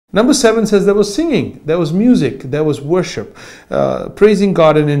Number 7 says there was singing, there was music, there was worship, praising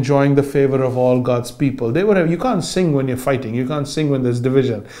God and enjoying the favor of all God's people. You can't sing when you're fighting. You can't sing when there's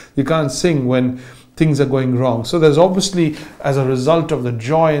division. You can't sing when things are going wrong. So there's obviously, as a result of the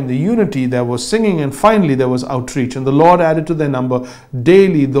joy and the unity, there was singing, and finally there was outreach. And the Lord added to their number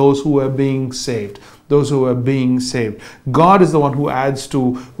daily those who were being saved. Those who were being saved. God is the one who adds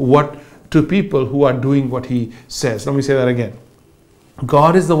to people who are doing what He says. Let me say that again.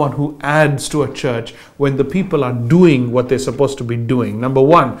 God is the one who adds to a church when the people are doing what they're supposed to be doing. Number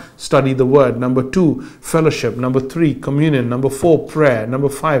 1, study the word. Number 2, fellowship. Number 3, communion. Number 4, prayer. Number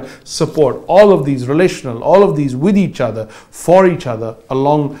 5, support. All of these relational, all of these with each other, for each other,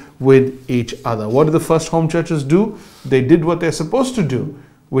 along with each other. What did the first home churches do? They did what they're supposed to do,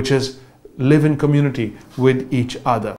 which is live in community with each other.